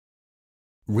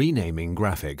Renaming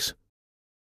graphics.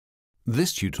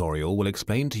 This tutorial will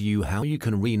explain to you how you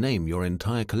can rename your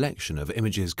entire collection of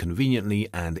images conveniently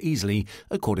and easily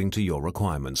according to your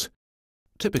requirements.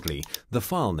 Typically, the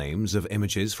file names of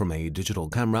images from a digital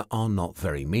camera are not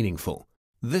very meaningful.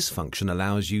 This function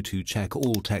allows you to check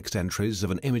all text entries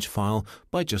of an image file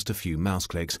by just a few mouse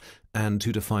clicks and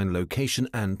to define location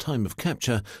and time of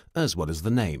capture as well as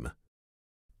the name.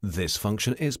 This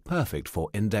function is perfect for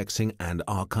indexing and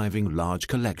archiving large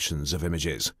collections of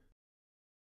images.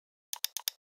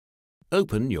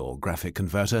 Open your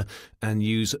GraphicConverter and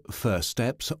use First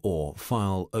Steps or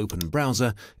File Open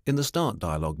Browser in the Start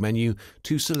dialog menu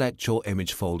to select your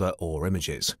image folder or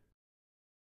images.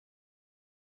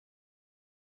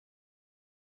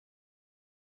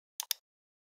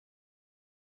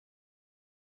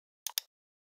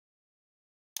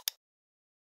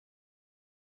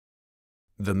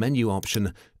 The menu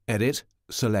option Edit,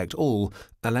 Select All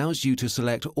allows you to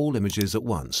select all images at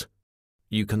once.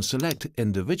 You can select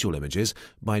individual images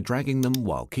by dragging them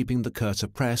while keeping the cursor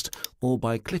pressed or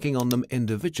by clicking on them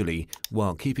individually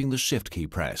while keeping the Shift key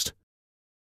pressed.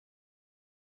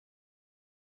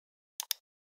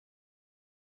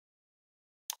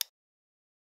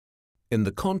 In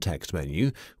the Context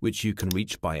menu, which you can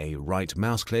reach by a right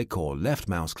mouse click or left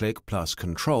mouse click plus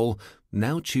Control,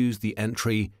 now choose the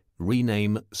entry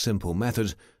Rename Simple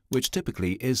Method, which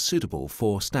typically is suitable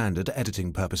for standard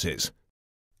editing purposes.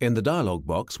 In the dialog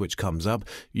box which comes up,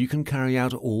 you can carry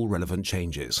out all relevant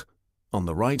changes. On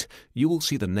the right, you will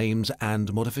see the names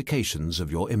and modifications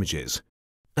of your images.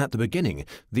 At the beginning,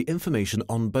 the information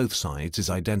on both sides is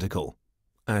identical.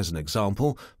 As an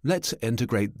example, let's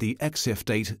integrate the EXIF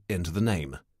date into the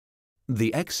name.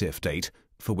 The EXIF date,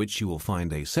 for which you will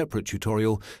find a separate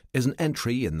tutorial, is an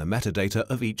entry in the metadata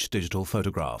of each digital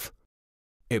photograph.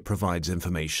 It provides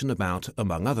information about,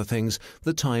 among other things,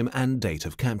 the time and date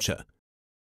of capture.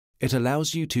 It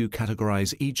allows you to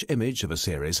categorize each image of a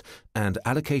series and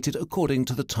allocate it according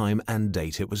to the time and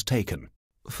date it was taken.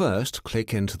 First,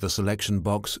 click into the selection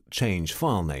box Change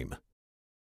File Name.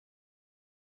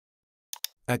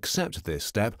 Accept this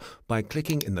step by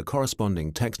clicking in the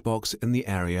corresponding text box in the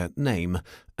area Name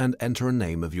and enter a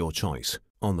name of your choice.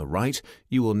 On the right,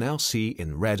 you will now see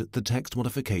in red the text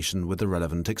modification with the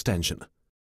relevant extension.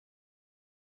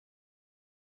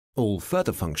 All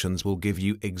further functions will give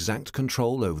you exact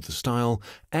control over the style,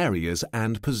 areas,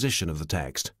 and position of the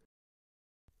text.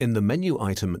 In the menu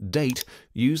item Date,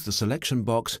 use the selection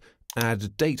box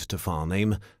Add Date to File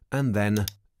Name and then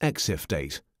EXIF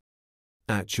Date.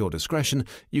 At your discretion,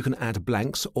 you can add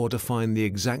blanks or define the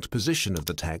exact position of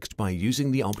the text by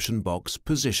using the option box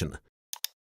Position.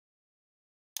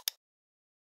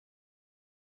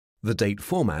 The date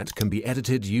format can be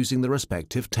edited using the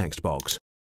respective text box.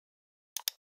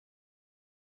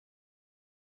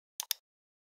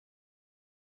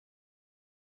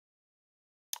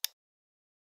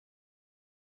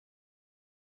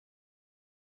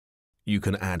 You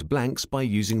can add blanks by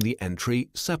using the entry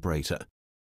Separator.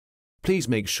 Please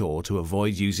make sure to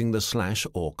avoid using the slash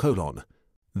or colon.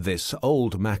 This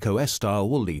old macOS style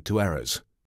will lead to errors.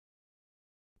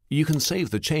 You can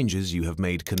save the changes you have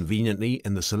made conveniently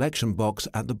in the selection box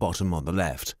at the bottom on the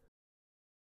left.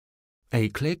 A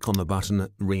click on the button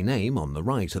Rename on the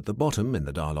right at the bottom in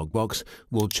the dialog box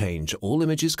will change all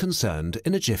images concerned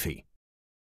in a jiffy.